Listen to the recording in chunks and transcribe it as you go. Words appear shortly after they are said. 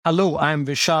Hello, I'm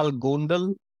Vishal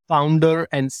Gondal, founder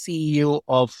and CEO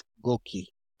of Goki.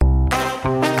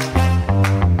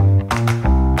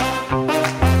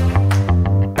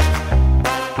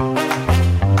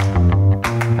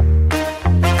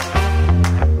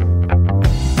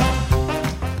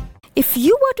 If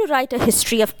you were to write a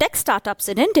history of tech startups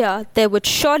in India, there would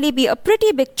surely be a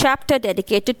pretty big chapter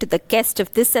dedicated to the guest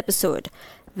of this episode,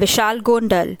 Vishal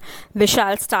Gondal.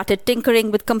 Vishal started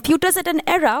tinkering with computers at an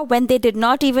era when they did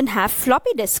not even have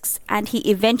floppy disks, and he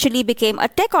eventually became a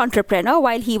tech entrepreneur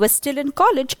while he was still in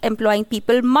college, employing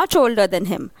people much older than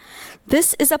him.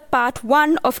 This is a part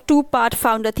one of two-part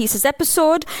founder thesis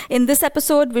episode. In this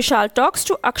episode, Vishal talks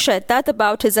to Akshay Dutt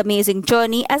about his amazing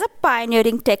journey as a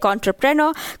pioneering tech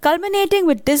entrepreneur, culminating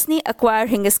with Disney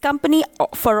acquiring his company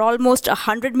for almost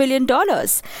 $100 million.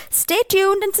 Stay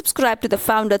tuned and subscribe to the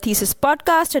Founder Thesis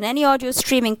podcast on any audio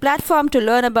streaming platform to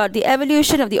learn about the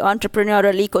evolution of the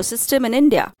entrepreneurial ecosystem in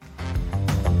India.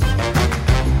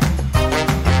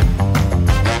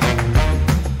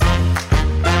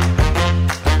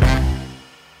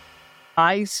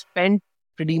 I spent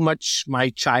pretty much my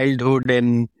childhood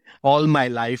and all my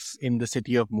life in the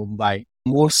city of Mumbai,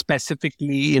 more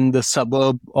specifically in the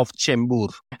suburb of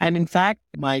Chembur. And in fact,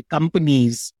 my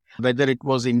companies, whether it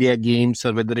was India Games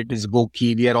or whether it is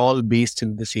Goki, they are all based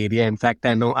in this area. In fact,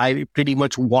 I know I pretty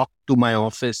much walk to my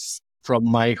office from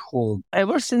my home.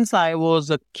 Ever since I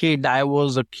was a kid, I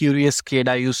was a curious kid.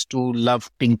 I used to love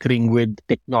tinkering with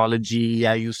technology.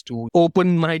 I used to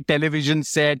open my television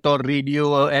set or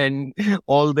radio and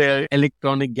all the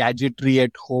electronic gadgetry at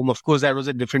home. Of course, that was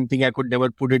a different thing. I could never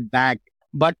put it back.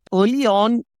 But early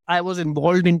on, I was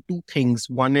involved in two things.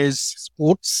 One is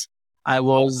sports. I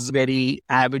was very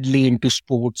avidly into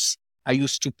sports. I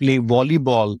used to play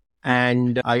volleyball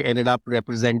and I ended up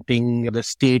representing the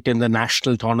state in the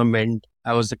national tournament.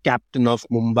 I was the captain of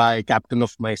Mumbai, captain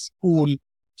of my school.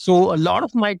 So a lot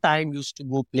of my time used to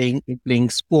go playing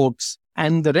sports.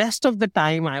 And the rest of the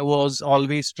time I was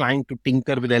always trying to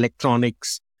tinker with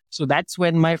electronics. So that's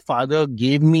when my father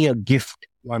gave me a gift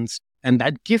once. And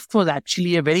that gift was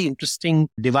actually a very interesting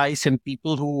device. And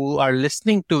people who are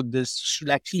listening to this should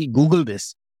actually Google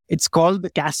this. It's called the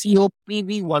Casio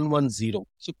PV110.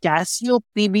 So Casio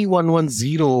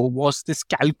PV110 was this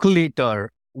calculator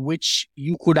which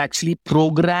you could actually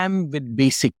program with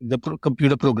BASIC, the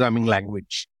computer programming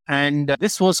language. And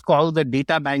this was called the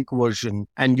data bank version.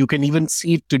 And you can even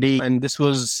see it today. And this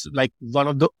was like one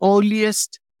of the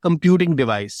earliest computing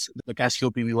device, the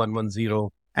Casio PV110.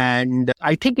 And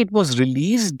I think it was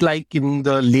released like in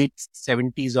the late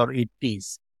 70s or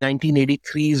 80s.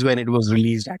 1983 is when it was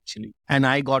released actually. And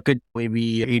I got it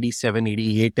maybe 87,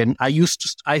 88. And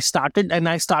I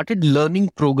started learning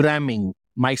programming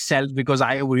myself because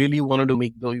I really wanted to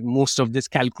make the most of this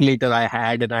calculator I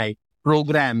had and I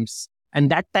programs.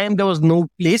 And that time there was no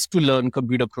place to learn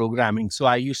computer programming. So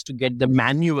I used to get the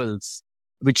manuals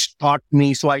which taught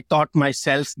me. So I taught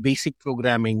myself basic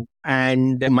programming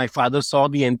and then my father saw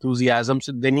the enthusiasm.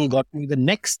 So then he got me the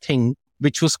next thing,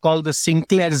 which was called the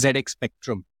Sinclair ZX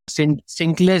Spectrum.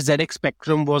 Sinclair ZX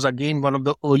Spectrum was again one of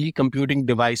the early computing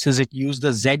devices. It used the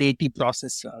Z80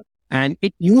 processor and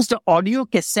it used an audio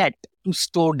cassette to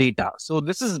store data. So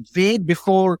this is way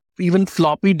before even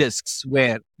floppy disks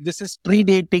this is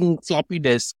predating floppy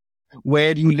disks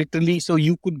where you literally, so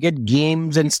you could get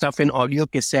games and stuff in audio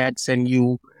cassettes and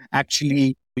you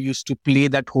actually used to play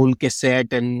that whole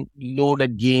cassette and load a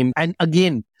game. And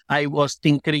again, I was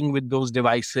tinkering with those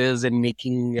devices and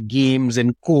making games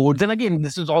and codes. And again,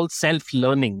 this is all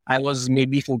self-learning. I was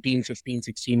maybe 14, 15,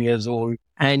 16 years old.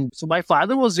 And so my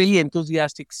father was really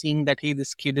enthusiastic seeing that, hey,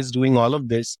 this kid is doing all of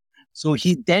this. So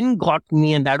he then got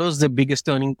me, and that was the biggest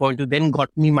turning point, he then got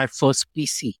me my first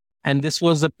PC. And this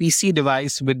was a PC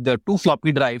device with the two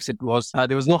floppy drives. It was,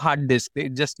 there was no hard disk. They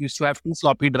just used to have two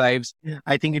floppy drives.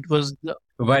 I think it was...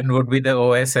 One would be the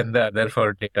OS and the other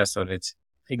for data storage.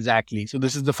 Exactly. So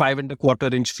this is the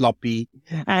 5.25-inch floppy.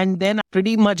 And then I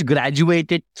pretty much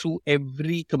graduated through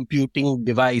every computing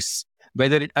device.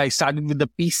 I started with the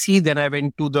PC, then I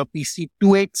went to the PC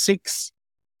 286,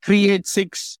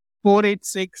 386,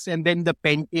 486, and then the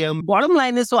Pentium. Bottom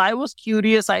line is, so I was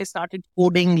curious. I started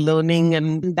coding, learning,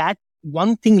 and that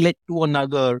one thing led to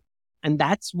another. And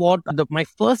that's what my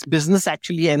first business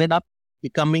actually ended up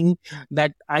becoming,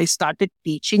 that I started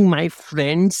teaching my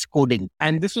friends coding.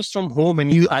 And this was from home.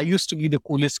 And I used to be the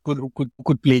coolest kid who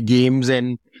could play games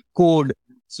and code.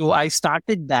 So I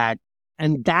started that.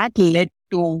 And that led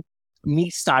to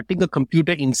me starting a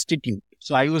computer institute.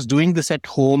 So I was doing this at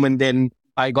home, and then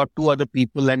I got two other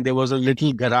people, and there was a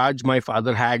little garage my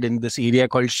father had in this area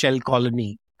called Shell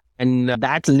Colony. And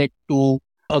that led to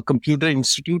a computer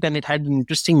institute, and it had an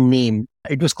interesting name.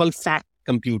 It was called FACT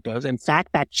Computers, and FACT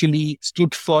actually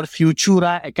stood for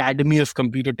Futura Academy of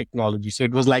Computer Technology. So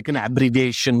it was like an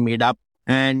abbreviation made up.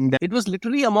 And it was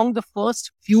literally among the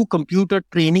first few computer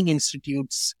training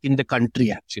institutes in the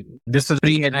country, actually. This was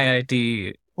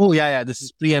pre-NIIT. Oh, yeah. This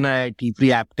is pre-NIIT,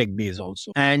 pre-AppTech days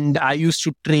also. And I used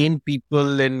to train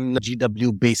people in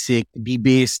GW Basic,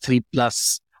 DBase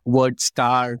 3+,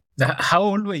 WordStar. How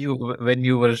old were you when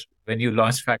you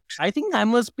launched Fact? I think I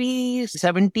must be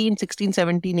 16,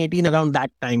 17, 18, around that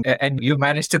time. And you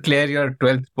managed to clear your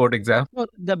 12th board exam? Well,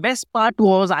 the best part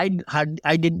was I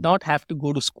did not have to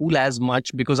go to school as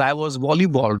much because I was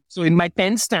volleyball. So in my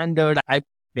 10th standard, I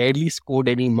barely scored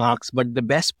any marks. But the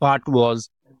best part was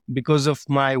because of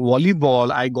my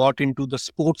volleyball, I got into the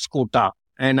sports quota.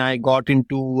 And I got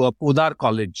into Podar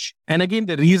College. And again,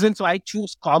 the reason, so I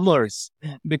chose commerce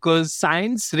because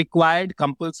science required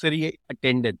compulsory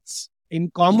attendance. In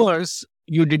commerce,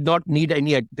 you did not need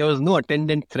there was no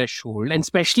attendance threshold. And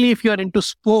especially if you're into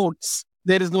sports,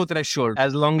 there is no threshold.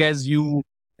 As long as you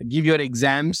give your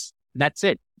exams, that's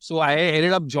it. So I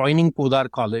ended up joining Podar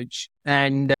College,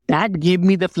 and that gave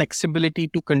me the flexibility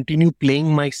to continue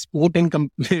playing my sport and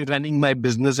running my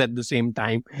business at the same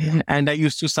time. And I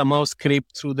used to somehow scrape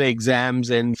through the exams,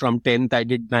 and from 10th, I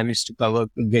did manage to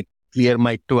clear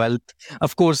my 12th.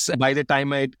 Of course, by the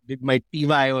time I did my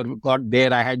TY or got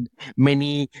there, I had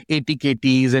many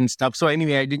ATKTs and stuff. So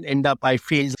anyway, I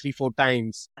failed 3-4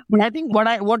 times. But I think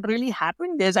what really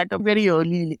happened is at a very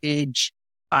early age,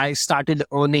 I started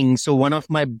earning. So one of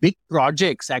my big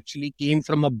projects actually came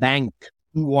from a bank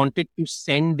who wanted to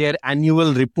send their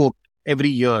annual report every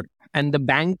year. And the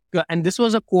bank, and this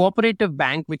was a cooperative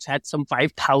bank which had some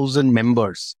 5,000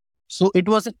 members. So it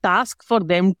was a task for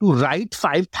them to write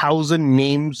 5,000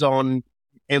 names on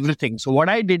everything. So what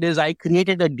I did is I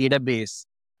created a database,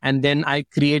 and then I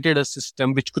created a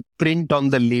system which could print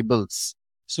on the labels.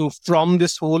 So from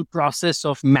this whole process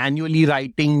of manually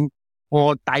writing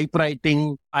or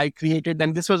typewriting, I created,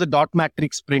 and this was a dot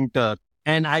matrix printer.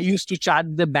 And I used to charge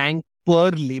the bank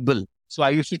per label. So I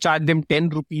used to charge them 10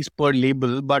 rupees per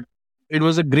label, but it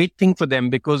was a great thing for them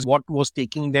because what was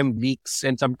taking them weeks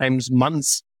and sometimes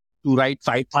months to write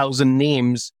 5,000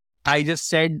 names, I just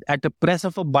said at a press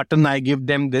of a button, I give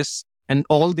them this, and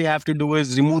all they have to do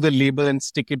is remove the label and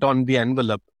stick it on the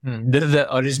envelope. This is the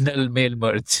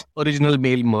original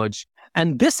mail merge.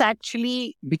 And this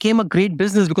actually became a great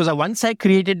business because once I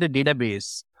created the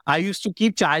database, I used to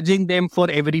keep charging them for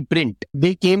every print.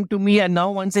 They came to me, and now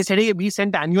once they said, hey, we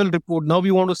sent annual report. Now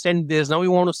we want to send this. Now we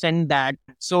want to send that.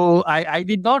 So I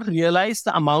did not realize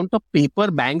the amount of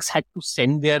paper banks had to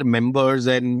send their members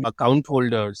and account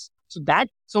holders.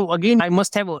 So again, I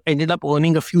must have ended up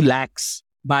earning a few lakhs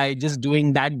by just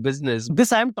doing that business.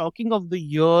 This I'm talking of the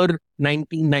year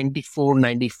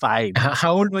 1994-95.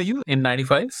 How old were you in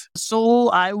 95? So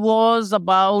I was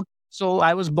born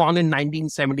in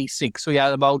 1976. So yeah,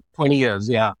 about 20 years.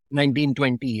 Yeah,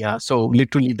 1920. Yeah. So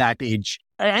literally that age.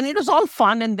 And it was all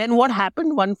fun. And then what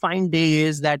happened one fine day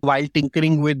is that while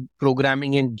tinkering with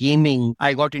programming and gaming,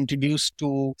 I got introduced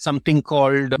to something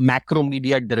called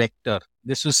Macromedia Director.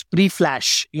 This was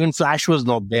pre-Flash. Even Flash was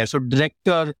not there. So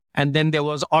Director, and then there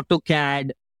was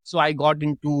AutoCAD. So I got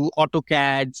into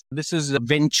AutoCAD. This is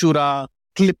Ventura,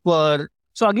 Clipper.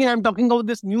 So again, I'm talking about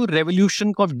this new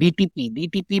revolution called DTP.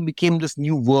 DTP became this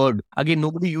new word. Again,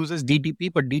 nobody uses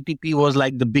DTP, but DTP was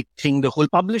like the big thing. The whole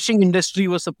publishing industry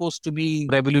was supposed to be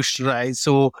revolutionized.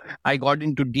 So I got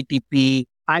into DTP.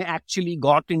 I actually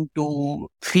got into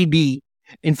 3D.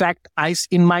 In fact,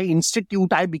 in my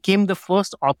institute, I became the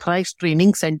first authorized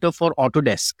training center for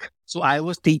Autodesk. So I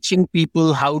was teaching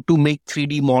people how to make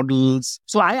 3D models.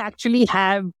 So I actually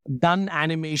have done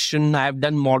animation, I've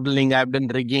done modeling, I've done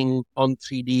rigging on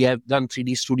 3D, I've done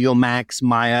 3D Studio Max,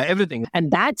 Maya, everything. And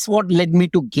that's what led me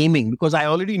to gaming because I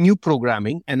already knew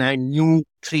programming and I knew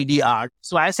 3D art.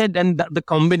 So I said, then the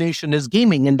combination is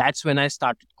gaming. And that's when I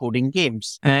started coding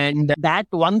games. And that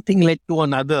one thing led to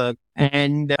another.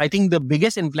 And I think the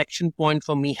biggest inflection point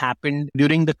for me happened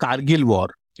during the Kargil War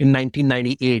in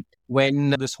 1998. When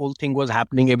this whole thing was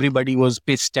happening, everybody was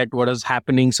pissed at what was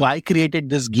happening. So I created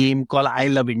this game called I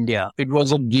Love India. It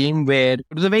was a game where it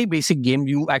was a very basic game.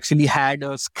 You actually had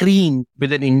a screen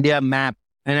with an India map.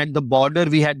 And at the border,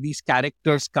 we had these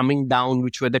characters coming down,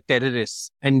 which were the terrorists.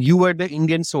 And you were the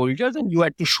Indian soldiers and you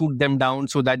had to shoot them down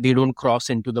so that they don't cross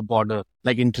into the border,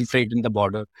 like infiltrate in the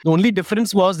border. The only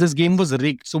difference was this game was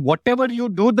rigged. So whatever you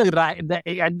do, at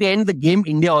the end, the game,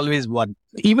 India always won.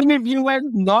 Even if you were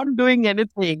not doing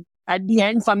anything, at the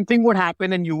end, something would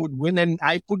happen and you would win. And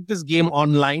I put this game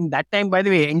online. That time, by the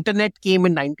way, internet came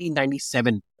in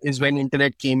 1997 is when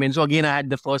internet came in. So again, I had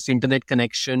the first internet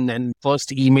connection and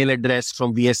first email address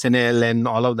from VSNL and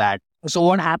all of that. So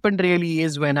what happened really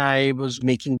is when I was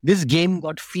making this game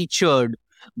got featured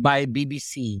by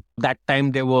BBC. That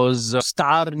time there was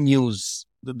Star News,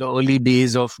 the early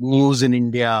days of news in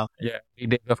India. Yeah, early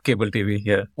days of cable TV.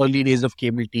 Yeah. Early days of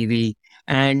cable TV.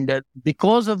 And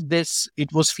because of this,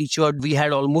 it was featured. We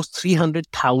had almost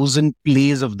 300,000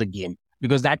 plays of the game.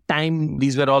 Because that time,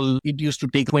 these were all, it used to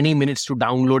take 20 minutes to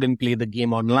download and play the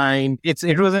game online.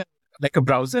 It was like a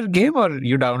browser game, or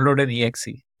you download an exe?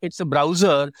 It's a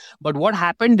browser. But what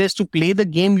happened is to play the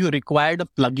game, you required a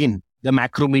plugin, the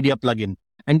Macromedia plugin.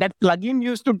 And that plugin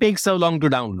used to take so long to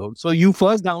download. So you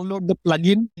first download the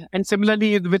plugin. And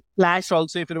similarly with Flash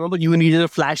also, if you remember, you needed a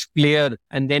Flash player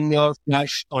and then your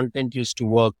Flash content used to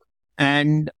work.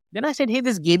 And then I said, hey,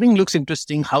 this gaming looks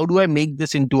interesting. How do I make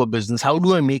this into a business? How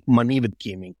do I make money with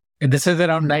gaming? And this is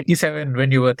around 97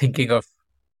 when you were thinking of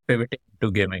pivoting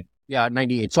to gaming. Yeah,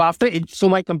 98. So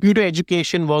my computer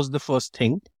education was the first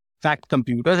thing. Fact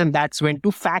Computers, and that's went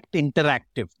to Fact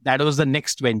Interactive. That was the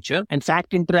next venture. And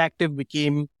Fact Interactive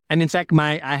became, and in fact,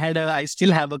 I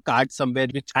still have a card somewhere,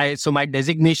 so my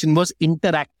designation was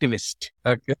interactivist.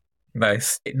 Okay,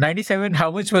 nice. 97,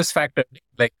 how much was Fact?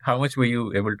 Like, how much were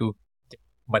you able to get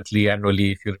monthly,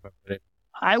 annually, if you remember it?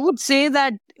 I would say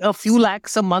that a few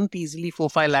lakhs a month, easily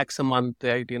 4-5 lakhs a month,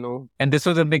 right? And this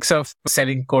was a mix of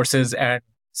selling courses and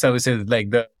services like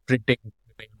the printing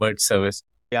bird service.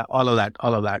 Yeah, all of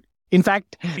that. In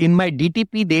fact, in my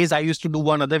DTP days, I used to do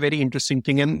one other very interesting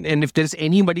thing. And if there's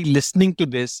anybody listening to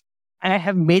this, I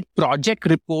have made project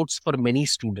reports for many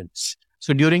students.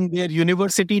 So during their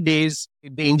university days,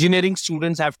 the engineering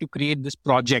students have to create this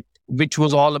project, which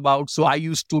was all about. So I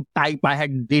used to type, I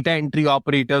had data entry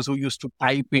operators who used to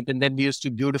type it, and then we used to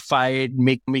beautify it,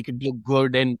 make it look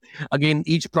good. And again,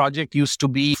 each project used to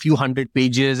be a few hundred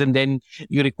pages, and then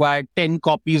you required 10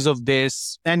 copies of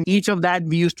this. And each of that,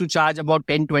 we used to charge about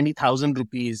 10,000-20,000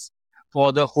 rupees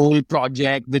for the whole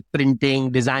project with printing,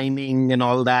 designing and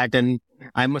all that. And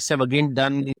I must have again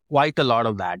done quite a lot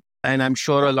of that. And I'm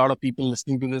sure a lot of people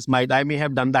listening to this I may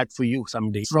have done that for you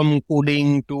someday. From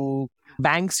coding to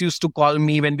banks used to call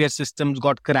me when their systems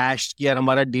got crashed. Ki yaar,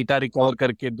 hamara data recover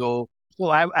karke do. So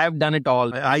I've done it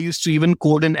all. I used to even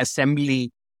code in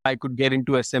assembly. I could get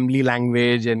into assembly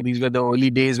language. And these were the early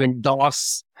days when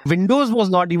Windows was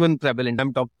not even prevalent.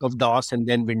 I'm talking of DOS and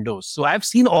then Windows. So I've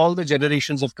seen all the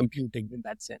generations of computing in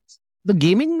that sense. The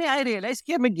gaming mein I realized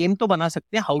कि यार मैं game तो बना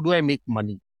सकते हैं. How do I make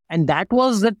money? And that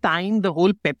was the time the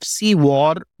whole Pepsi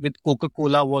war with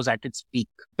Coca-Cola was at its peak.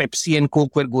 Pepsi and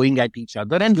Coke were going at each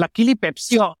other. And luckily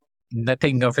Pepsi...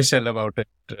 Nothing official about it,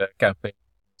 campaign.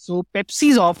 So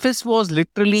Pepsi's office was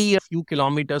literally a few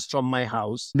kilometers from my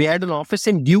house. They had an office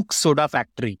in Duke's Soda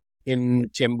Factory in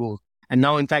Chembur. And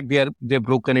now, in fact, they've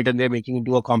broken it and they're making it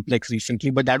into a complex recently.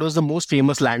 But that was the most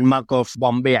famous landmark of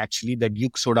Bombay, actually, the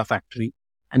Duke's Soda Factory.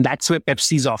 And that's where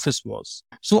Pepsi's office was.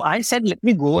 So I said, let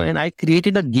me go. And I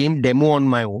created a game demo on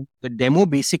my own. The demo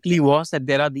basically was that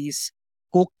there are these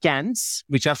Coke cans,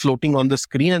 which are floating on the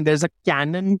screen. And there's a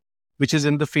cannon, which is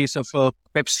in the face of a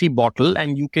Pepsi bottle.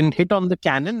 And you can hit on the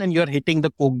cannon and you're hitting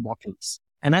the Coke bottles.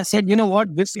 And I said, you know what?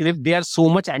 If they are so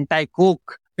much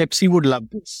anti-Coke, Pepsi would love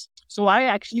this. So I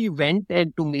actually went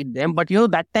to meet them. But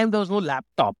that time there was no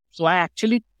laptop. So I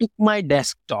actually took my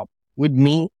desktop with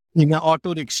me in an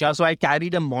auto rickshaw. So I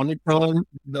carried a monitor,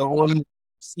 the whole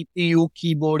CPU,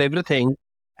 keyboard, everything.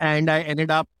 And I ended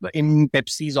up in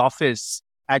Pepsi's office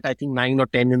at, I think, 9 or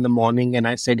 10 in the morning. And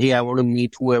I said, hey, I want to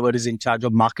meet whoever is in charge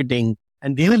of marketing.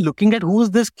 And they were looking at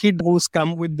who's this kid who's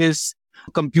come with this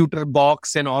computer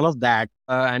box and all of that.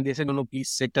 And they said, no, please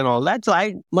sit and all that. So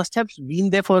I must have been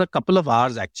there for a couple of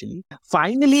hours, actually.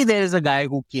 Finally, there is a guy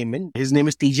who came in. His name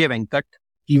is TJ Venkat.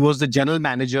 He was the general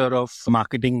manager of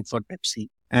marketing for Pepsi.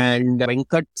 And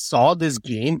Venkat saw this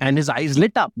game and his eyes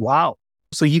lit up. Wow.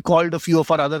 So he called a few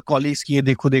of our other colleagues,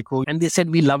 dekho. And they said,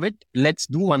 we love it. Let's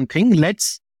do one thing.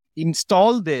 Let's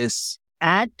install this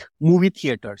at movie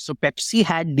theaters. So Pepsi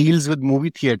had deals with movie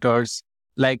theaters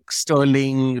like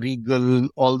Sterling, Regal,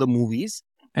 all the movies.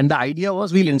 And the idea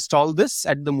was we'll install this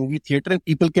at the movie theater and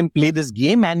people can play this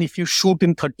game. And if you shoot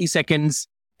in 30 seconds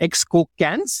X Coke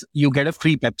cans, you get a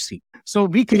free Pepsi. So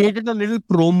we created a little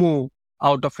promo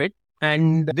out of it.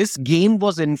 And this game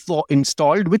was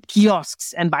installed with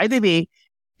kiosks. And by the way,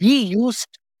 we used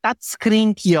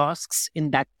touchscreen kiosks in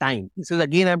that time. This is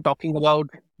again, I'm talking about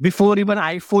before even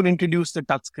iPhone introduced the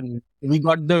touchscreen.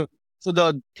 So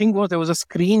the thing was there was a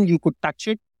screen, you could touch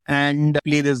it and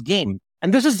play this game.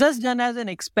 And this was just done as an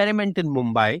experiment in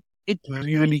Mumbai. It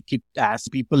really kicked ass.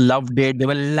 People loved it. There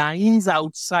were lines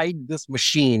outside this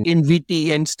machine. In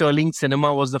VT and Sterling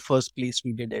Cinema was the first place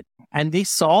we did it. And they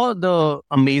saw the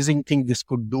amazing thing this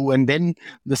could do. And then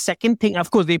the second thing, of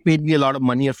course, they paid me a lot of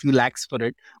money, a few lakhs for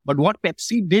it. But what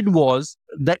Pepsi did was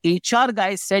the HR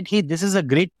guy said, hey, this is a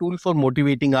great tool for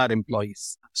motivating our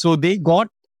employees. So they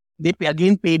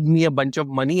again paid me a bunch of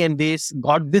money, and they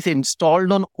got this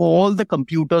installed on all the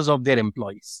computers of their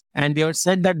employees. And they were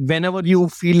said that whenever you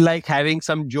feel like having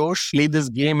some josh, play this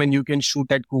game and you can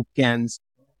shoot at Coke cans.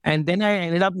 And then I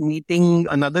ended up meeting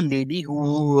another lady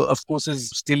who, of course, is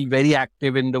still very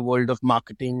active in the world of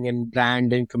marketing and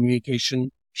brand and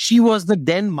communication. She was the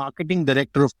then marketing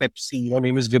director of Pepsi. Her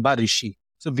name is Vibha Rishi.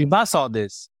 So Vibha saw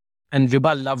this. And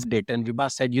Vibha loved it. And Vibha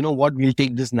said, you know what, we'll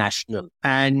take this national.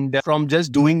 And from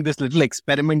just doing this little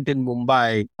experiment in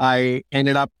Mumbai, I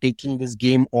ended up taking this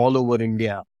game all over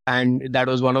India. And that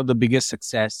was one of the biggest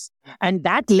success. And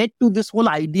that led to this whole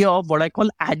idea of what I call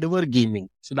adware gaming.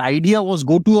 So the idea was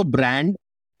go to a brand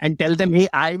and tell them, hey,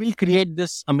 I will create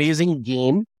this amazing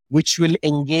game which will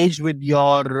engage with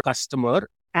your customer,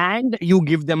 and you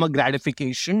give them a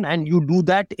gratification, and you do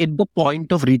that at the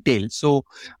point of retail. So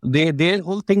their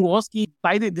whole thing was,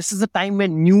 by the way, this is a time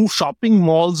when new shopping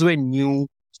malls were new,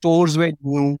 stores were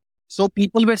new. So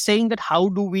people were saying that how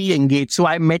do we engage? So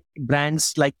I met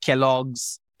brands like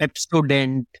Kellogg's,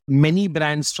 Pepsodent, many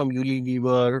brands from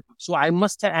Unilever. So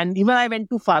and even I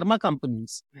went to pharma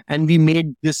companies, and we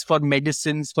made this for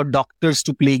medicines, for doctors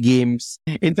to play games.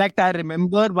 In fact, I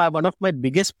remember one of my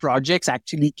biggest projects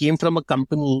actually came from a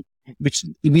company which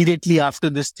immediately after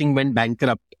this thing went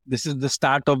bankrupt. This is the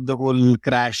start of the whole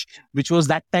crash, which was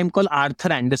that time called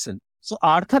Arthur Andersen. So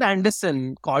Arthur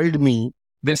Andersen called me.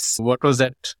 What was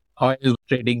that oil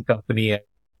trading company? I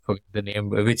forget the name,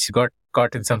 which got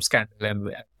caught in some scandal,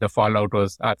 and the fallout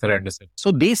was Arthur Andersen.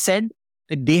 So they said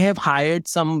that they have hired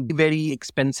some very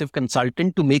expensive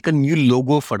consultant to make a new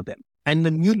logo for them. And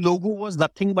the new logo was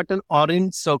nothing but an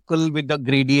orange circle with a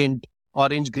gradient,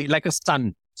 orange, gray, like a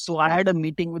sun. So I had a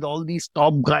meeting with all these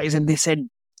top guys, and they said,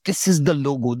 this is the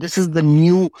logo. This is the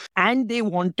new. And they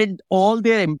wanted all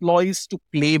their employees to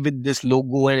play with this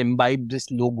logo and imbibe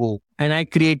this logo. And I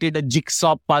created a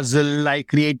jigsaw puzzle. I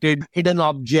created hidden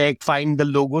object, find the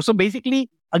logo. So basically,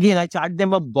 again, I charged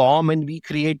them a bomb, and we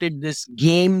created this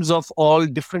games of all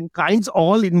different kinds,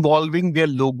 all involving their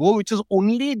logo, which was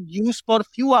only used for a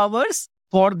few hours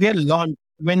for their launch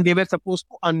when they were supposed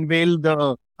to unveil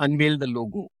the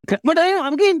logo. But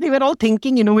again, they were all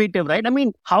thinking innovative, right? I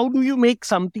mean, how do you make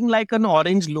something like an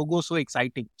orange logo so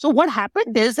exciting? So what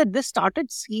happened is that this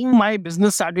started seeing my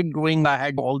business started growing. I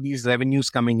had all these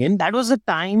revenues coming in. That was a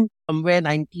time somewhere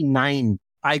 99.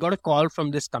 I got a call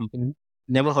from this company.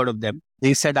 Never heard of them.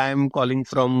 They said, I am calling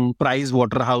from Price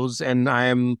Waterhouse and I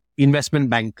am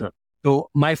investment banker. So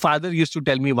my father used to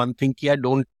tell me one thing,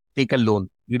 don't take a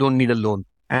loan. You don't need a loan.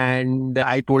 And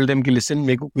I told them, listen,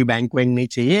 meko koi bank nahi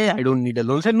chahiye. I don't need a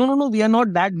loan. They said, no, we are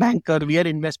not that banker. We are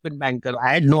investment banker.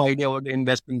 I had no idea what an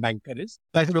investment banker is.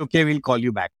 So I said, okay, we'll call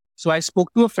you back. So I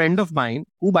spoke to a friend of mine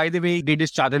who, by the way, did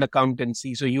his chartered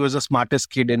accountancy. So he was the smartest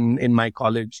kid in my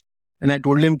college. And I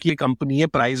told him ki company hai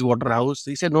Price Waterhouse.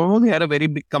 He said, no, they are a very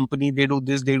big company. They do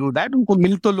this, they do that. Unko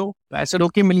mil to lo. I said,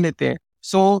 okay, mil lete hain.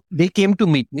 So they came to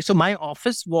meet me. So my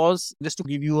office was, just to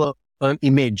give you an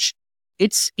image,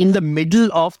 it's in the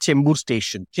middle of Chembur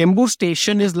Station. Chembur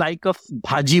Station is like a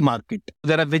bhaji market.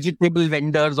 There are vegetable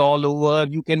vendors all over.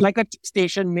 You can, like a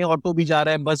station mein auto bhi ja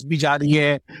raha hai, bus bhi ja rahi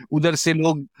hai. Udhar se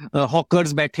log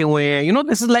hawkers baithe hue hain.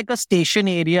 This is like a station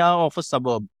area of a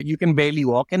suburb. You can barely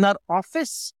walk. And our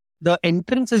office, the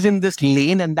entrance is in this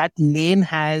lane, and that lane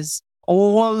has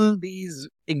all these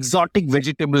exotic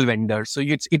vegetable vendors. So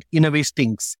it in a way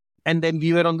stinks. And then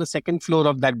we were on the second floor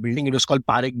of that building. It was called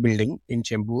Parekh Building in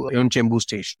Chembur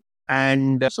Station.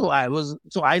 And so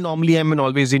I normally am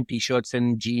always in t-shirts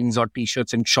and jeans or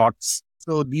t-shirts and shorts.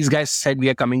 So these guys said, we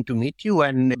are coming to meet you.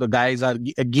 And the guys are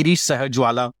Girish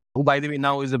Sahajwala, who by the way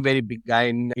now is a very big guy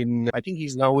in I think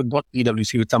he's now with not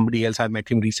PwC, with somebody else. I met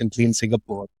him recently in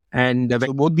Singapore. And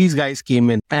so both these guys came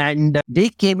in, and they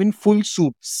came in full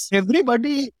suits.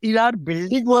 Everybody in our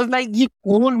building was like, ye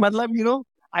kaun, matlab,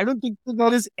 I don't think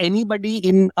there is anybody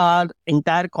in our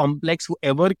entire complex who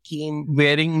ever came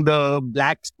wearing the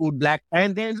black suit, black,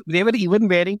 and they were even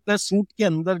wearing the suit ke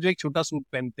andar jo ek chota suit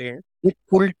pehante hain with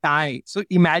full tie. So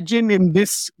imagine in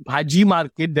this bhaji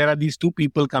market, there are these two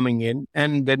people coming in,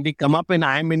 and when they come up and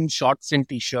I'm in shorts and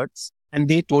t-shirts, and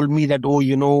they told me that,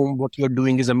 what you're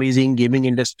doing is amazing, gaming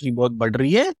industry bahut bad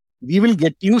rahi hai. We will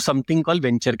get you something called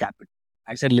venture capital.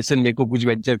 I said, listen, मेरे को कुछ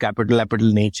venture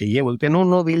capital नहीं चाहिए. बोलते,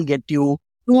 no, we'll get you.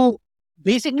 So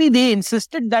basically, they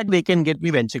insisted that they can get me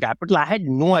venture capital. I had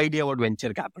no idea what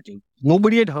venture capital.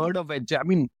 Nobody had heard of venture. I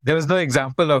mean, There was no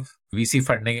example of VC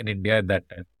funding in India at that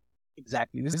time.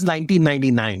 exactly. This is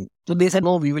 1999. So they said,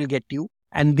 no, we will get you.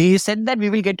 And they said that we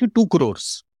will get you 2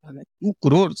 crores. I'm like, 2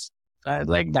 crores? I was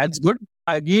like, that's good.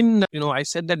 Again, I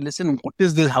said that, listen, what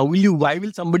is this? Why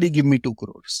will somebody give me 2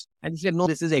 crores? And he said, no,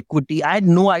 this is equity. I had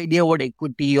no idea what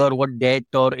equity or what debt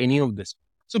or any of this.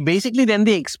 So basically, then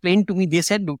they explained to me, they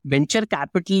said, venture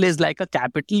capital is like a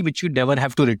capital which you never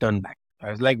have to return back. I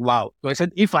was like, wow. So I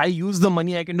said, if I use the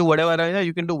money, I can do whatever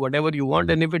you can do whatever you want.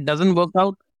 And if it doesn't work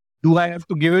out, do I have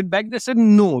to give it back? They said,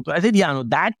 no. So I said, yeah, no,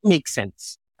 that makes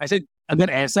sense. I said, अगर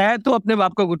ऐसा है तो अपने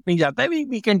बाप का गुट नहीं जाता है,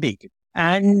 we can take it.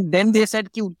 And then they said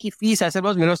कि उनकी fees, ऐसे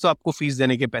बस मेरे पास तो आपको fees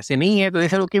देने के पैसे नहीं है. So they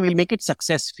said, okay, we'll make it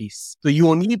success fees. So you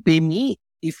only pay me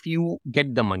if you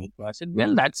get the money. So I said,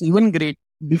 well, that's even great.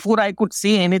 Before I could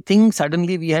say anything,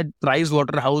 suddenly we had Price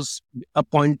Waterhouse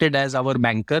appointed as our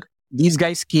banker. These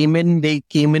guys came in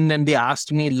and they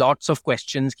asked me lots of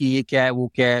questions कि ये क्या है,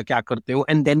 वो क्या है, क्या करते हो?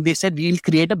 And then they said, we'll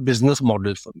create a business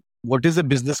model for you. What is a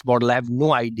business model? I have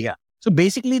no idea. So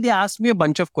basically they asked me a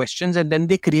bunch of questions and then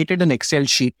they created an Excel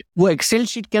sheet. वो Excel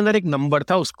sheet के अंदर एक number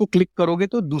था, उसको click करोगे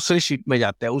तो दूसरे sheet में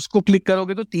जाता है, उसको क्लिक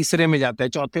करोगे तो तीसरे में जाता है,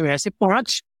 चौथे में, ऐसे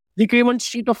 5. They create one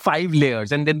sheet of 5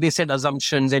 layers and then they said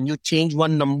assumptions and you change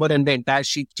one number and the entire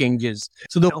sheet changes.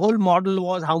 So the whole model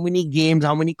was how many games,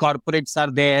 how many corporates are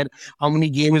there, how many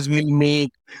games we'll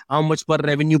make, how much per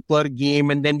revenue per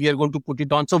game, and then we are going to put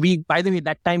it on. So by the way,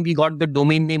 that time we got the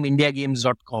domain name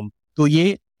indiagames.com. So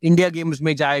ये India Games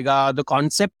में जाएगा. The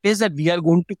concept is that we are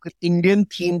going to create Indian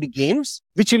themed games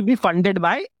which will be funded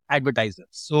by advertisers.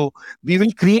 So we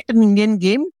will create an Indian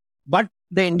game, but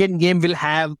the Indian game will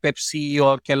have Pepsi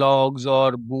or Kellogg's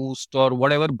or Boost or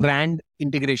whatever brand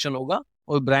integration होगा,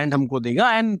 और brand हमको देगा,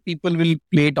 and people will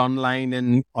play it online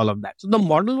and all of that. So the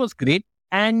model was great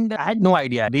and I had no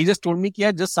idea. They just told me,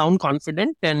 yeah, just sound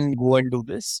confident and go and do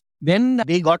this. Then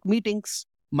they got meetings.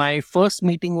 My first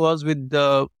meeting was with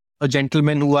a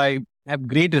gentleman who I have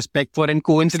great respect for, and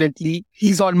coincidentally,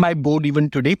 he's on my board even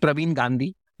today, Praveen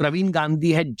Gandhi. Praveen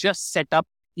Gandhi had just set up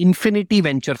Infinity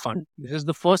Venture Fund. This is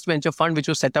the first venture fund which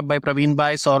was set up by Praveen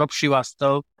by Saurabh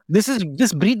Srivastav. This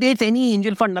predates any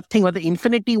angel fund, nothing. But the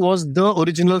Infinity was the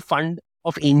original fund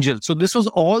of angels. So this was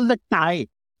all the TIE.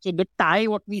 So the TIE,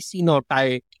 what we see now,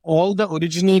 TIE, all the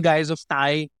original guys of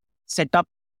TIE set up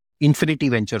Infinity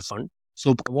Venture Fund.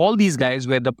 So all these guys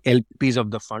were the LPs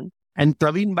of the fund. And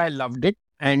Praveen Bhai loved it.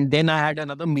 And then I had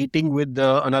another meeting with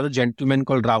another gentleman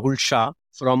called Rahul Shah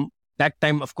from that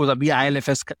time. Of course, abhi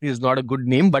ILFS is not a good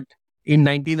name, but in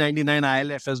 1999,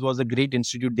 ILFS was a great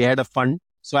institute. They had a fund.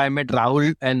 So I met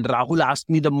Rahul and Rahul asked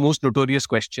me the most notorious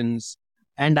questions.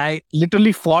 And I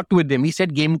literally fought with him. He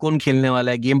said, game kaun khelne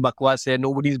wala hai? Game bakwas hai.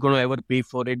 Nobody's going to ever pay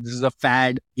for it. This is a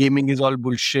fad. Gaming is all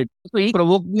bullshit. So he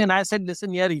provoked me and I said,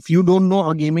 listen, yeah, if you don't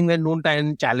know gaming, then don't try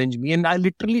and challenge me. And I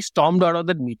literally stormed out of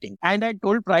that meeting. And I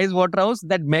told Price Waterhouse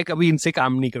that main kabhi inse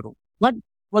kaam nahi karu.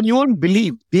 But you won't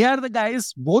believe, they are the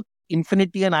guys, both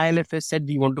Infinity and ILFS said,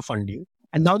 we want to fund you.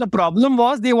 And now the problem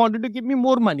was they wanted to give me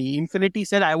more money. Infinity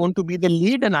said, I want to be the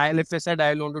lead, and ILFS said,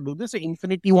 I want to do this. So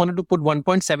Infinity wanted to put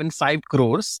 1.75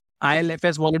 crores.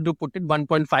 ILFS wanted to put it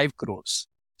 1.5 crores.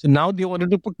 So now they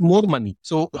wanted to put more money.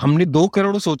 So हमने 2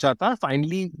 crore सोचा था.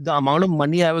 Finally, the amount of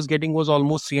money I was getting was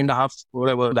almost 3.5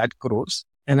 whatever that crores.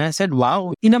 And I said,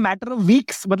 wow, in a matter of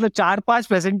weeks, मतलब 4-5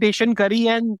 presentation करी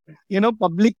and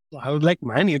public. I was like,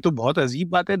 man, ये तो बहुत अजीब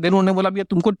बात है. Then उन्होंने बोला, भैया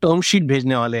तुमको term sheet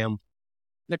भेजने वाले हैं हम.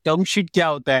 टर्म शीट क्या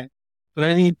होता है? तो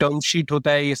नहीं, टर्म शीट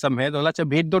होता है, ये सब है. तो अच्छा,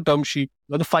 भेज दो term sheet.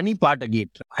 The funny part again,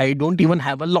 I don't even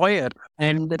have a lawyer,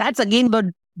 and that's again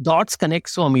the dots connect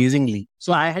so amazingly.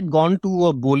 So I had gone to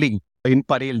a bowling in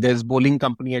Parel. There's bowling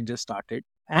company had just started,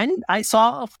 and I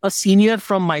saw a senior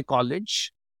from my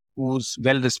college who's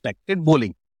well respected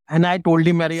bowling, and I told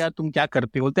him, "अरे यार तुम क्या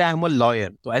करते हो?" बोलते, I'm a lawyer.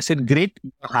 So I said, "Great,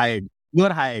 you're hired.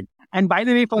 You're hired." And by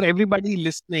the way, for everybody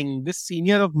listening, this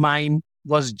senior of mine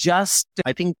was just,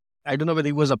 I don't know whether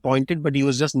he was appointed, but he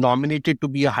was just nominated to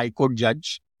be a High Court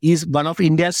judge. He's one of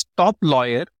India's top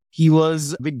lawyer. He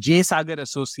was with J. Sagar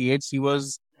Associates.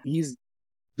 He's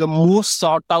the most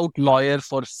sought out lawyer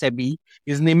for SEBI.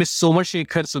 His name is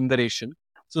Somashekar Sundaresan.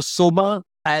 So Soma,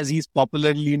 as he's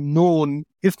popularly known,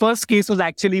 his first case was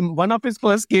actually, one of his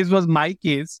first case was my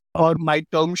case or my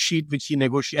term sheet, which he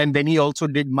negotiated. And then he also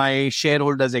did my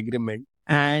shareholders agreement.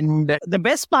 And the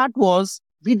best part was,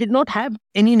 we did not have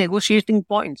any negotiating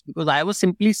points because I was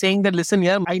simply saying that, listen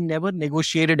here, I never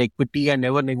negotiated equity. I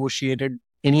never negotiated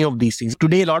any of these things.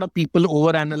 Today, a lot of people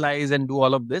overanalyze and do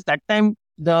all of this. That time,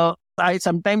 I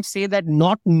sometimes say that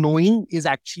not knowing is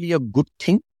actually a good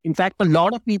thing. In fact, a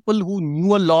lot of people who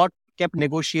knew a lot kept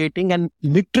negotiating, and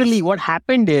literally what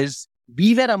happened is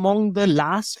we were among the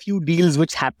last few deals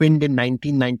which happened in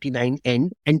 1999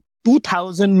 end and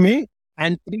 2000 May,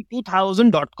 and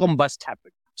pre-2000 dot-com bust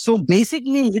happened. So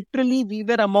basically, literally, we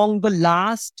were among the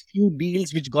last few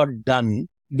deals which got done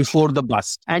before the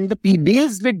bust. And the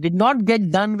deals which did not get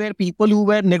done were people who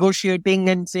were negotiating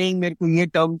and saying, मेरे को ये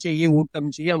term चाहिए, वो term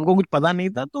चाहिए. हमको कुछ पता नहीं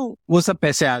था, तो वो सब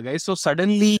पैसे आ गए. So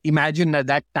suddenly, imagine at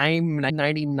that time,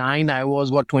 1999, I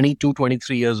was 22,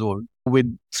 23 years old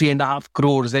with 3.5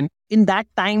 crores. And in that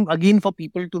time, again, for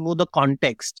people to know the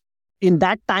context, in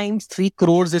that time, 3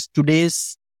 crores is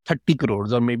today's 30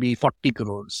 crores or maybe 40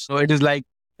 crores. So it is like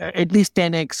at least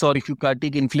 10x, or if you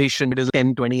take inflation, it is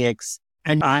 10, 20x.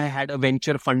 And I had a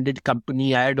venture funded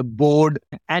company. I had a board.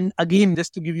 And again,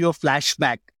 just to give you a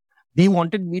flashback, they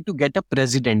wanted me to get a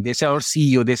president. They said, or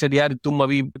CEO. They said, yaar,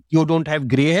 you don't have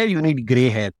gray hair, you need gray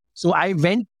hair. So I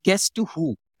went, guess to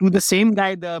who? To the same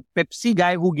guy, the Pepsi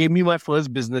guy who gave me my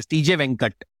first business, TJ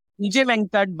Venkat. TJ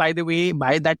Venkat, by the way,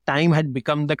 by that time had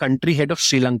become the country head of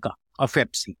Sri Lanka, of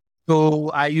Pepsi. So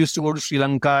I used to go to Sri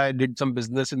Lanka, I did some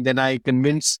business, and then I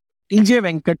convinced TJ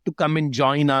Venkat to come and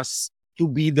join us to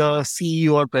be the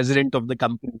CEO or president of the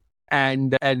company.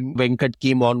 And Venkat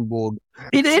came on board.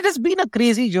 It has been a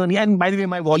crazy journey. And by the way,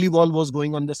 my volleyball was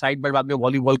going on the side, but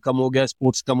volleyball kam ho gaya,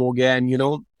 sports kam ho gaya.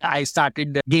 And, I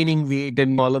started gaining weight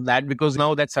and all of that, because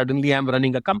now that suddenly I'm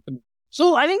running a company.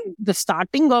 So I think the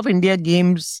starting of India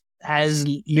Games has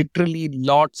literally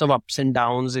lots of ups and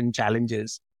downs and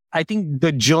challenges. I think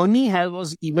the journey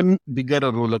was even bigger a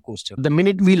roller coaster. The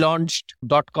minute we launched,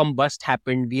 dot-com bust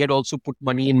happened. We had also put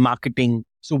money in marketing.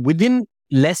 So within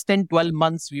less than 12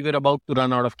 months, we were about to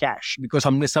run out of cash because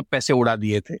हमने सब पैसे उड़ा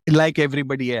दिए थे, like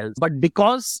everybody else. But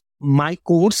because my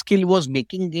core skill was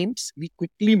making games, we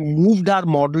quickly moved our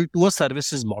model to a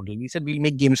services model. We said we'll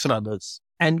make games for others,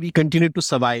 and we continued to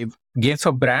survive. Games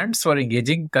for brands, for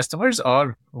engaging customers,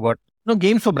 or what? No,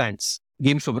 games for brands.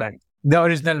 Games for brands. The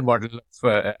original model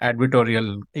of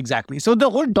advertorial. Exactly. So the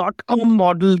whole dot-com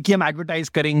model कि हम advertise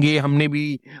करेंगे, हमने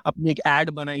भी अपनी एक ad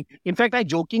बनाई. In fact, I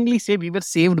jokingly say we were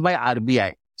saved by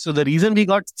RBI. So the reason we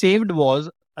got saved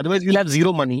was, otherwise we'll have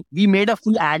zero money. We made a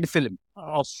full ad film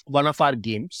of one of our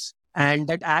games, and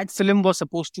that ad film was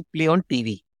supposed to play on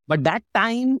TV. But that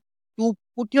time, to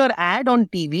put your ad on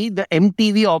TV, the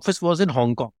MTV office was in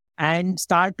Hong Kong, and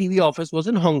Star TV office was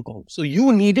in Hong Kong. So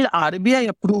you needed RBI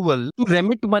approval to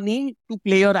remit money to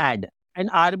play your ad. And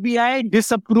RBI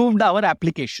disapproved our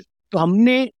application. So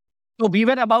we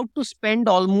were about to spend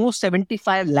almost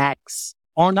 75 lakhs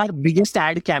on our biggest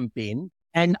ad campaign.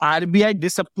 And RBI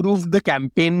disapproved the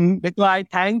campaign. Because I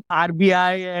thank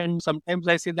RBI, and sometimes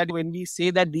I say that when we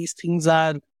say that these things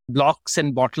are blocks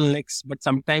and bottlenecks, but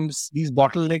sometimes these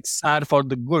bottlenecks are for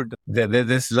the good. There's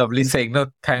this lovely saying, no,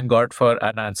 thank God for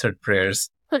unanswered prayers.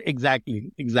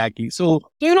 Exactly. So,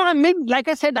 like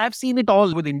I said, I've seen it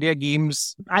all with India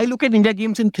Games. I look at India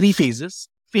Games in 3 phases.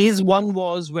 Phase 1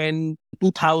 was when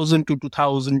 2000 to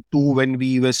 2002, when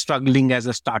we were struggling as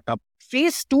a startup.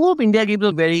 Phase 2 of India Games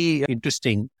was very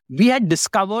interesting. We had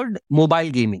discovered mobile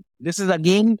gaming. This is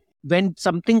again when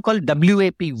something called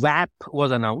WAP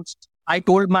was announced. I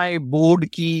told my board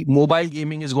that mobile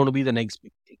gaming is going to be the next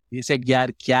big thing. They said,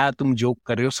 yaar, kya tum joke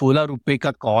kar rahe ho? 16 rupees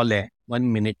ka call hai,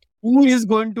 1 minute. Who is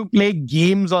going to play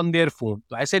games on their phone?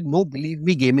 So I said, no, believe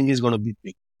me, gaming is going to be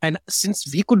big. And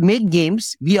since we could make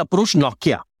games, we approached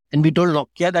Nokia. And we told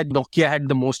Nokia that Nokia had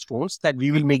the most phones, that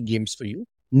we will make games for you.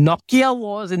 Nokia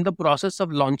was in the process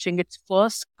of launching its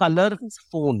first color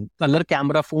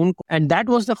camera phone. And that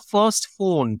was the first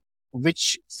phone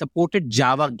which supported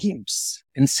Java games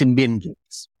and Symbian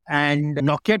games. And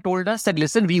Nokia told us that,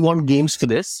 listen, we want games for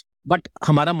this, but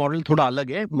हमारा model थोड़ा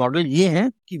अलग है. Model ये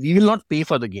है कि we will not pay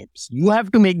for the games. You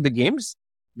have to make the games.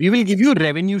 We will give you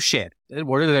revenue share.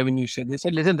 What is revenue share? They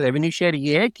said, listen, revenue share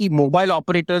ये है कि mobile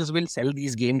operators will sell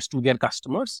these games to their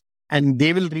customers and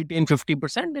they will retain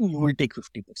 50% and you will take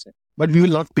 50%. But we will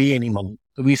not pay any money.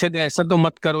 So we said, ऐसा तो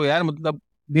मत करो यार. मतलब,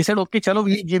 they said, okay, chalo,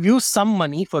 we'll give you some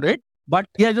money for it, but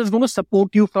we are just going to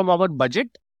support you from our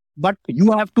budget, but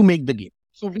you have to make the game.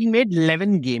 So we made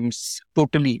 11 games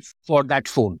totally for that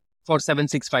phone, for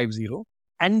 7650,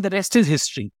 and the rest is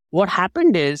history. What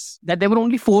happened is that there were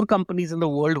only 4 companies in the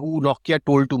world who Nokia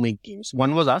told to make games.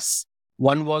 One was us,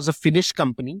 one was a Finnish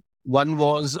company, one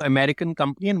was American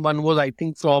company, and one was, I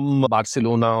think, from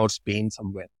Barcelona or Spain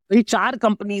somewhere. So ये 4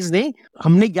 companies ने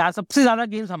हमने सबसे ज़्यादा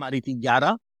games हमारी थी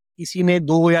 11, किसी ने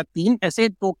 2 या 3, ऐसे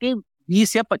टोटल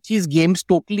 20 या 25 games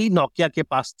totally Nokia के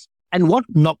पास. And what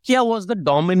Nokia was the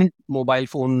dominant mobile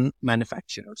phone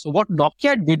manufacturer. So what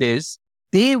Nokia did is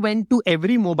they went to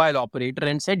every mobile operator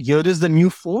and said, here is the new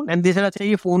phone. And they said, अच्छा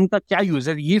ये phone का क्या use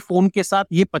है? ये phone के साथ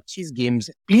ये 25 games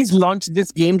है. Please launch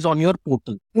these games on your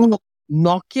portal.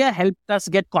 Nokia helped us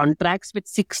get contracts with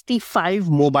 65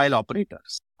 mobile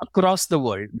operators across the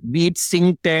world, be it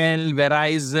Singtel,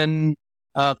 Verizon,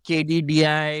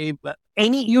 KDDI,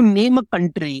 you name a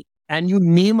country and you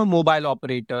name a mobile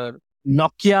operator,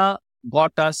 Nokia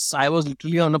got us. I was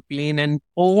literally on a plane and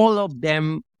all of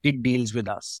them did deals with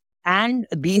us. And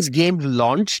these games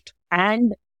launched,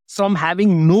 and from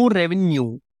having no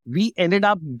revenue, we ended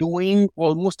up doing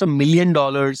almost $1 million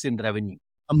in revenue.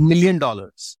 $1 million.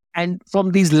 And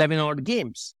from these 11 odd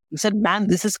games, we said, man,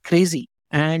 this is crazy.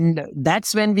 And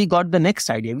that's when we got the next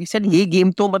idea. We said, ये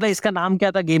game तो मतलब इसका नाम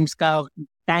क्या था games का?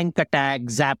 Tank Attack,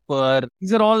 Zapper.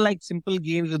 These are all like simple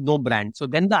games with no brand. So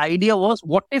then the idea was,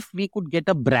 what if we could get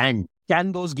a brand?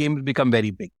 Can those games become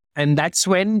very big? And that's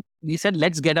when we said,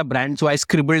 let's get a brand. So I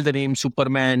scribbled the name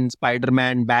Superman,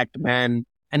 Spider-Man, Batman.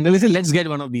 And then we said, let's get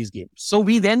one of these games. So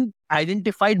we then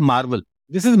identified Marvel.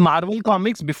 This is Marvel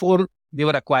Comics before they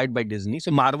were acquired by Disney.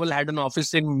 So Marvel had an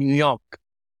office in New York.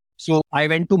 So I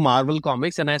went to Marvel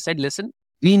Comics and I said, listen,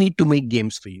 we need to make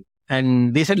games for you.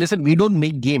 And they said, listen, we don't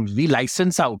make games, we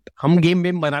license out. हम game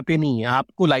बनाते नहीं हैं.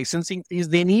 आपको licensing fees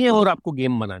देनी है और आपको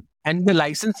game banana. And the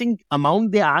licensing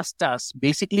amount they asked us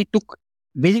basically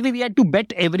we had to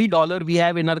bet every dollar we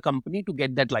have in our company to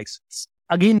get that license.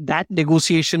 Again, that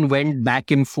negotiation went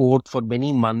back and forth for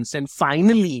many months. And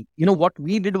finally, what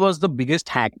we did was the biggest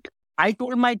hack. I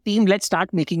told my team, let's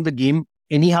start making the game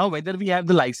anyhow, whether we have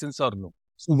the license or no.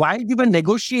 So while we were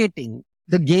negotiating,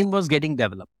 the game was getting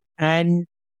developed. And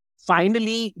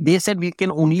finally, they said, we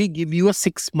can only give you a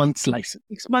 6 months license.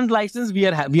 6 month license, we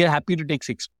are happy to take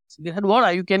 6 months. They said,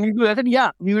 can you do that? I said,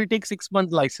 yeah, we will take 6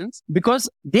 month license, because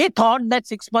they thought that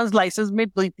 6 months license में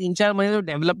 3-4 महीने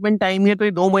development time है, तो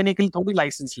ये 2 महीने के लिए थोड़ी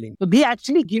license लेंगे. So they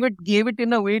actually gave it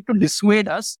in a way to dissuade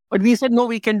us. But we said, no,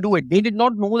 we can do it. They did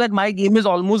not know that my game is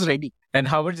almost ready. And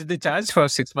how much did they charge for a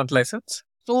 6 month license?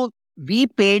 So we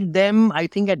paid them, I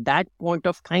think at that point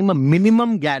of time, a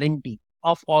minimum guarantee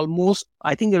of almost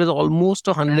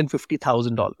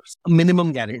 $150,000, a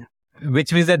minimum guarantee.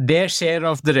 Which means that their share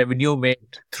of the revenue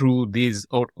made through these,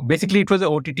 basically it was an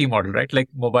OTT model, right? Like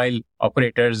mobile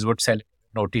operators would sell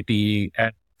an OTT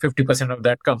and 50% of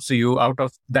that comes to you. Out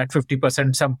of that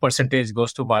 50%, some percentage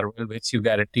goes to Marvel, which you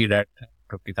guaranteed at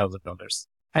 $50,000.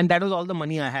 And that was all the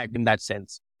money I had in that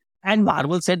sense. And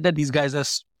Marvel said that these guys are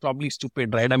probably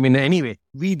stupid, right? I mean, anyway,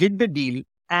 we did the deal.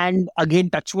 And again,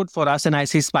 touchwood for us. And I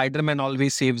say Spider-Man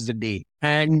always saves the day.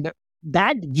 And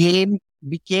that game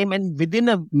became, and within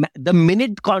the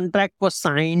minute contract was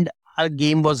signed, our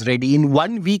game was ready. In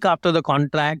 1 week after the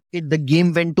contract, the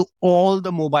game went to all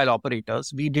the mobile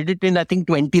operators. We did it in, I think,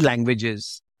 20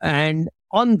 languages. And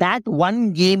on that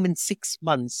one game in 6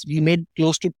 months, we made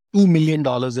close to $2 million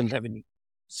in revenue.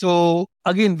 So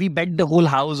again, we bet the whole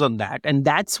house on that. And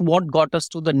that's what got us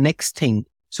to the next thing.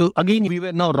 So again, we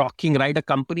were now rocking, right? A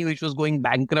company which was going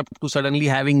bankrupt to suddenly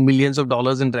having millions of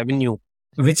dollars in revenue.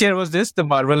 Which year was this, the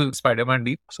Marvel Spider-Man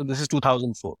deal? So this is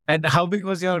 2004. And how big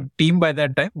was your team by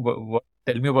that time?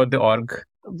 Tell me about the org.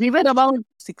 We were about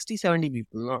 60, 70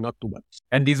 people, not too much.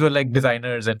 And these were like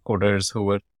designers and coders who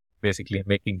were basically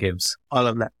making games. All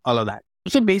of that.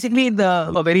 So basically,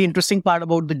 a very interesting part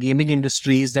about the gaming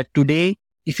industry is that today,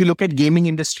 if you look at gaming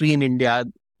industry in India,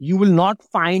 you will not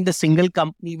find a single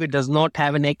company which does not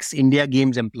have an ex-India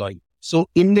Games employee. So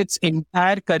in its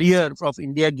entire career of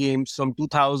India Games from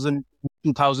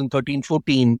 2013,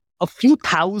 14, a few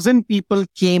thousand people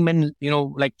came and,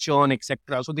 like churn,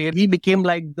 etc. So we became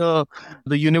like the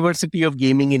university of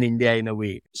gaming in India in a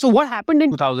way. So what happened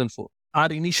in 2004? Our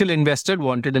initial investor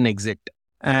wanted an exit.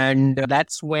 And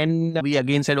that's when we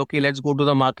again said, okay, let's go to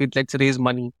the market, let's raise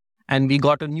money. And we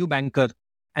got a new banker.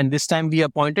 And this time we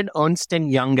appointed Ernst &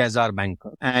 Young as our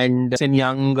banker. And Ernst &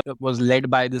 Young was led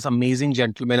by this amazing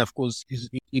gentleman. Of course,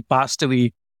 he passed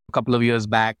away a couple of years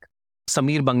back.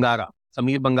 Samir Bangara.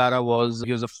 Samir Bangara was a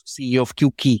CEO of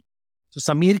QKey. So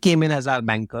Samir came in as our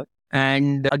banker.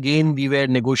 And again, we were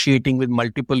negotiating with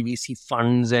multiple VC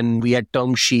funds and we had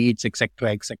term sheets,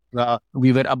 etc., etc.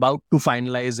 We were about to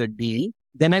finalize a deal.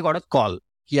 Then I got a call.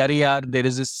 There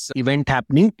is this event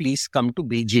happening. Please come to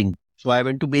Beijing. So I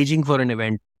went to Beijing for an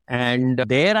event and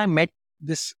there I met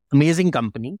this amazing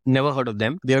company. Never heard of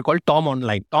them. They were called Tom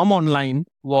Online. Tom Online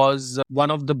was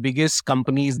one of the biggest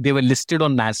companies. They were listed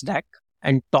on NASDAQ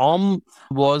and Tom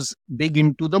was big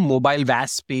into the mobile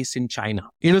VAS space in China.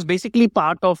 It was basically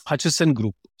part of Hutchison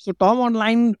Group. So Tom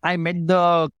Online, I met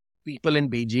the people in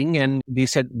Beijing, and they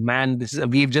said, man,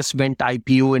 we've just went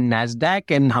IPO in NASDAQ,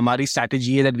 and hamari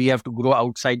strategy is that we have to grow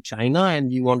outside China and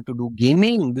we want to do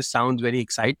gaming. This sounds very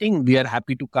exciting. We are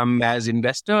happy to come as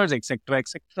investors, etc.,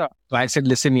 etc. So I said,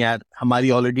 listen, yaar,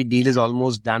 hamari already deal is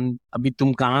almost done. Abhi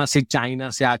tum kahan se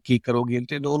China se aake karoge?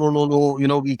 They said,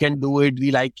 no. We can do it.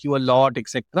 We like you a lot,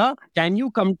 etc. Can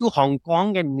you come to Hong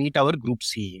Kong and meet our group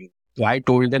CEO? So I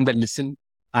told them that, listen,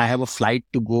 I have a flight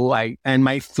to go. And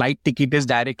my flight ticket is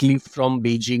directly from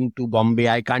Beijing to Bombay.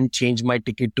 I can't change my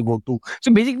ticket to go to.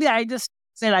 So basically, I just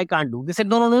said I can't do. They said,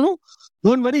 no.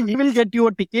 Don't worry. We will get you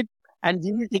a ticket and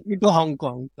we will take you to Hong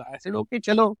Kong. So I said, okay,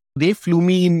 chalo. They flew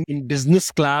me in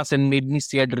business class and made me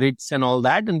stay at Ritz and all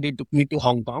that. And they took me to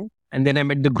Hong Kong. And then I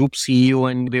met the group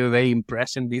CEO and they were very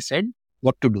impressed and they said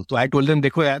what to do. So I told them,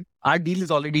 dekho yaar, our deal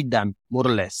is already done, more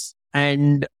or less.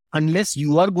 And unless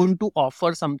you are going to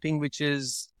offer something which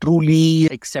is truly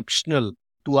exceptional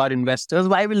to our investors,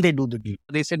 why will they do the deal?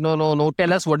 They said, no,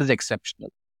 tell us what is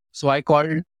exceptional. So I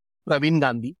called Praveen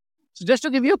Gandhi. So just to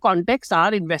give you a context,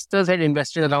 our investors had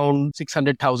invested around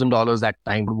 $600,000 that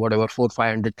time, whatever,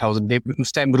 400,000-500,000.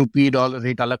 This time rupee dollar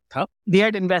rate alag tha. They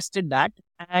had invested that.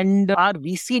 And our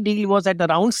VC deal was at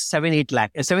around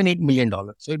 $7-8 million.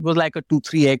 So it was like a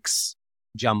 2-3x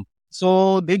jump.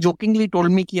 So they jokingly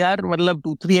told me कि यार मतलब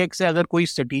 2-3x से अगर कोई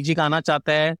strategic आना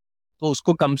चाहता है तो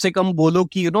उसको कम से कम बोलो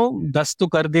कि 10 तो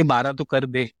कर दे, 12 तो कर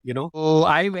दे, So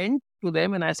I went to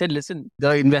them and I said, listen,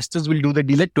 the investors will do the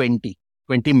deal at 20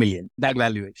 million, that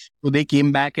valuation. So they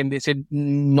came back and they said,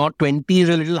 not 20 is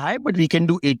a little high, but we can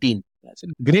do 18. I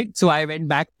said, great. So I went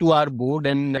back to our board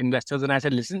and investors and I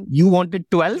said, listen, you wanted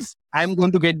 12. I'm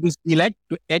going to get this deal at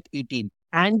 18.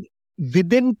 And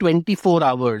within 24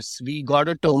 hours, we got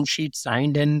a term sheet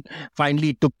signed and finally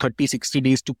it took 30-60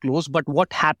 days to close. But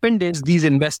what happened is these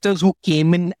investors who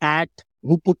came in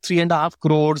who put 3.5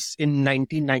 crores in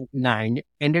 1999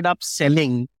 ended up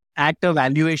selling at a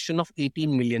valuation of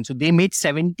 18 million. So they made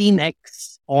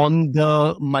 17x on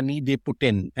the money they put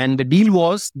in. And the deal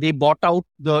was they bought out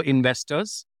the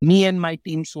investors. Me and my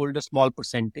team sold a small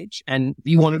percentage and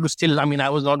we wanted to I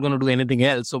was not going to do anything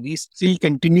else. So we still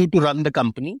continued to run the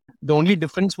company. The only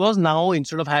difference was now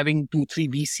instead of having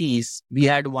 2-3 VCs, we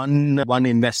had one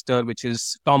investor, which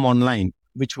is Tom Online,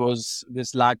 which was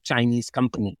this large Chinese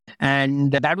company.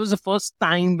 And that was the first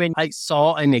time when I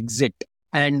saw an exit.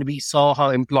 And we saw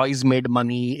how employees made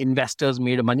money, investors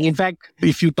made money. In fact,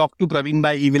 if you talk to Praveen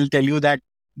Bhai, he will tell you that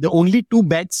the only 2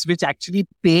 bets which actually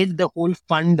paid the whole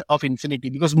fund of Infinity,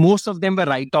 because most of them were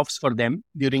write-offs for them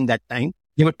during that time.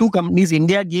 There were 2 companies,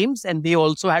 India Games, and they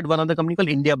also had one other company called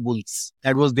India Bulls.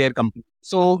 That was their company.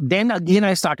 So then again,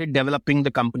 I started developing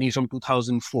the company from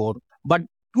 2004. But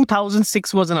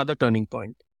 2006 was another turning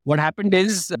point. What happened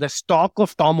is the stock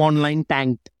of Tom Online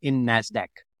tanked in NASDAQ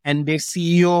and their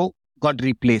CEO got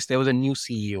replaced. There was a new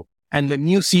CEO. And the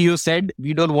new CEO said,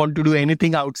 we don't want to do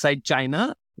anything outside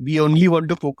China. We only want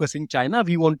to focus in China.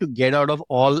 We want to get out of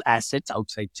all assets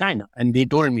outside China. And they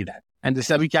told me that. And they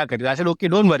said, "Abhi kya kare?" I said, okay,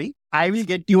 don't worry. I will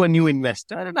get you a new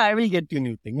investor and I will get you a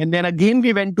new thing. And then again,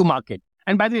 we went to market.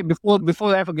 And by the way,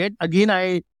 before I forget, again,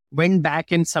 I went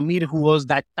back and Samir, who was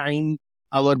that time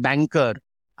our banker,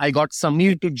 I got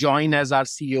Samir to join as our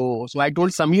CEO. So I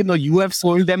told Samir, no, you have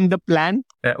sold them the plan.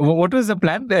 What was the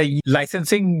plan?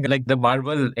 Licensing, like the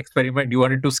Marvel experiment, you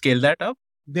wanted to scale that up?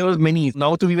 There was many.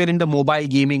 Now we were in the mobile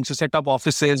gaming. So set up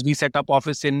offices. We set up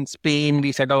office in Spain.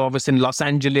 We set up office in Los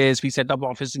Angeles. We set up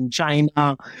office in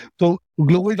China. So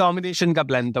global domination ka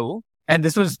plan tha wo. And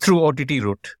this was through OTT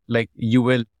route, like you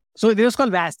will. So this was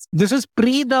called VAS. This was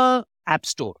pre the App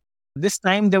Store. This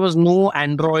time there was no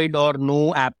Android or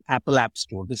no Apple App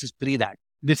Store. This is pre that.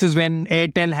 This is when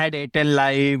Airtel had Airtel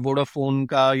Live, Vodafone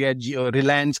ka ya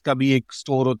Reliance ka bhi ek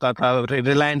store hota tha,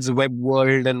 Reliance Web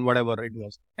World and whatever it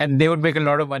was. And they would make a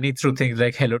lot of money through things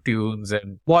like Hello Tunes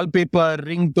and wallpaper,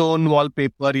 ringtone,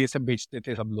 wallpaper, ye sab bechte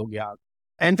the sab log yaar.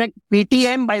 In fact,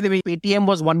 Paytm, by the way, Paytm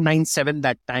was 197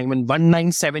 that time, and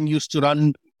 197 used to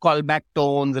run callback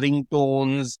tones,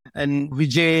 ringtones, and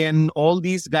Vijay and all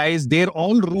these guys. They're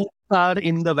all roots are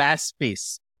in the VAS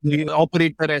space. The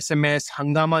operator SMS,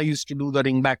 Hangama used to do the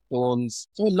ringback tones.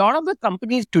 So a lot of the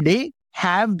companies today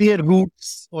have their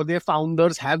roots, or their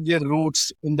founders have their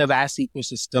roots in the VAS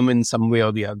ecosystem in some way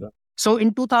or the other. So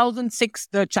in 2006,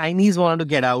 the Chinese wanted to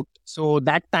get out. So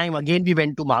that time, again, we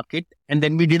went to market and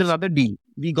then we did another deal.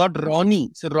 We got Ronnie.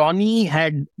 So Ronnie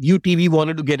had UTV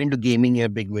wanted to get into gaming in a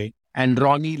big way. And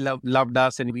Ronnie loved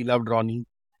us and we loved Ronnie.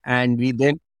 And we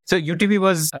then... So UTV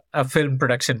was a film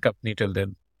production company till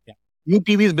then. Yeah.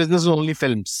 UTV's business was only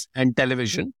films and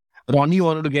television. Ronnie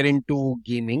wanted to get into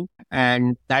gaming.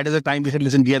 And that is the time we said,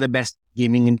 listen, we are the best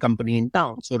gaming company in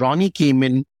town. So Ronnie came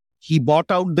in, he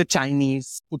bought out the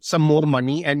Chinese, put some more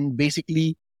money, and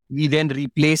basically we then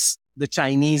replaced the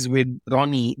Chinese with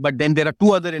Ronnie. But then there are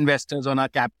two other investors on our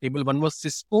cap table. One was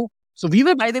Cisco. So we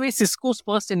were, by the way, Cisco's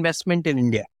first investment in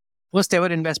India. First ever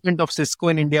investment of Cisco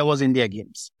in India was India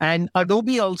Games. And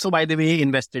Adobe also, by the way,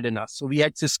 invested in us. So we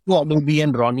had Cisco, Adobe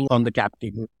and Ronnie on the cap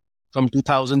table from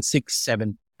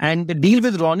 2006-7. And the deal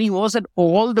with Ronnie was that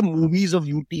all the movies of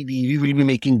UTV, we will be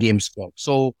making games for.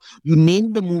 So you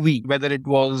name the movie, whether it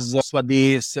was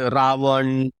Swades,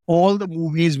 Ravan, all the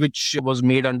movies which was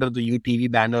made under the UTV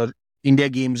banner, India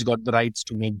Games got the rights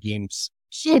to make games.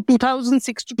 So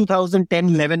 2006 to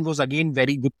 2010-11 was again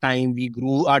very good time. We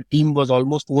grew. Our team was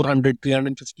almost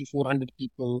 350, 400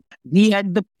 people. We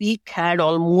at the peak had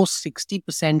almost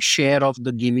 60% share of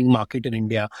the gaming market in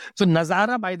India. So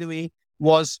Nazara, by the way,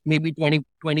 was maybe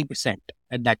 20%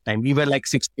 at that time. We were like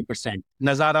 60%.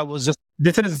 Nazara was just...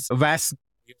 This is vast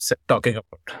talking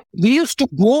about. We used to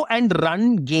go and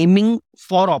run gaming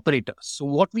for operators. So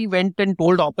what we went and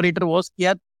told operator was,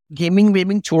 yeah, gaming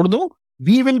chhod do.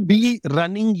 We will be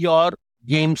running your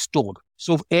game store.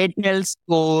 So Airtel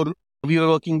store, we were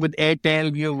working with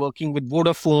Airtel, we were working with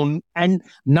Vodafone. And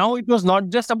now it was not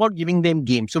just about giving them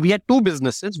games. So we had two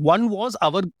businesses. One was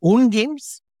our own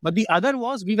games, but the other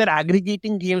was we were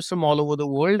aggregating games from all over the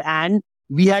world. And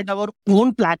we had our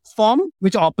own platform,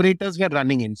 which operators were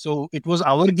running in. So it was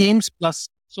our games plus.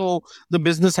 So the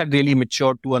business had really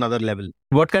matured to another level.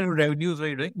 What kind of revenues were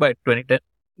you doing by 2010?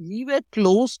 We were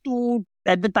close to,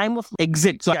 at the time of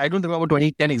exit. So I don't remember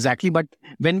 2010 exactly, but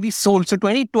when we sold, so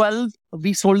 2012,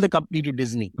 we sold the company to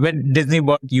Disney. When Disney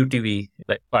bought UTV,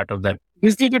 like part of that.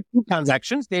 Disney did two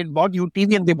transactions. They bought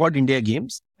UTV and they bought India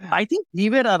Games. I think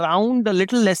we were around a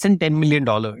little less than $10 million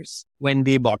when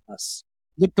they bought us.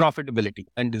 With profitability,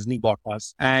 and Disney bought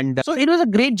us. And so it was a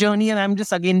great journey. And I'm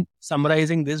just again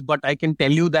summarizing this, but I can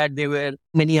tell you that there were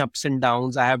many ups and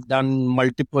downs. I have done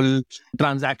multiple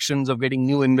transactions of getting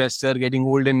new investor, getting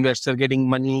old investor, getting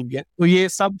money. So yeah,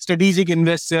 sub strategic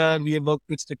investor. We have worked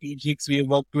with strategics. We have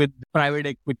worked with private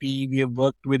equity. We have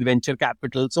worked with venture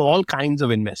capital. So all kinds of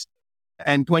investors.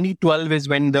 And 2012 is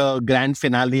when the grand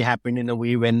finale happened in a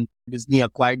way when Disney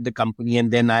acquired the company.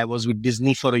 And then I was with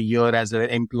Disney for a year as an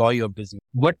employee of Disney.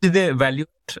 What did they value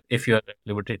it if you're at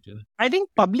liberty to? I think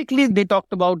publicly they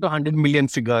talked about a 100 million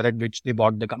figure at which they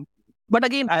bought the company. But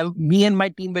again, me and my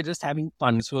team were just having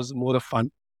fun. This was more of fun.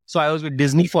 So I was with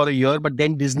Disney for a year, but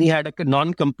then Disney had a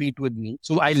non-compete with me.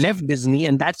 So I left Disney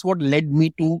and that's what led me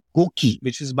to Goki,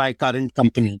 which is my current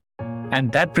company.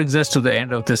 And that brings us to the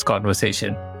end of this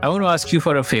conversation. I want to ask you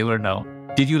for a favor now.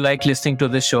 Did you like listening to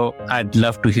this show? I'd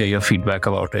love to hear your feedback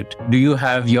about it. Do you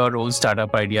have your own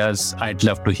startup ideas? I'd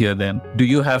love to hear them. Do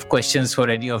you have questions for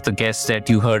any of the guests that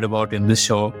you heard about in this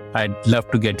show? I'd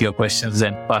love to get your questions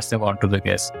and pass them on to the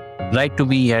guests. Write to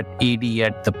me at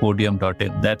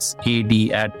ad@thepodium.in. That's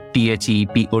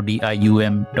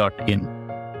ad@thepodium.in.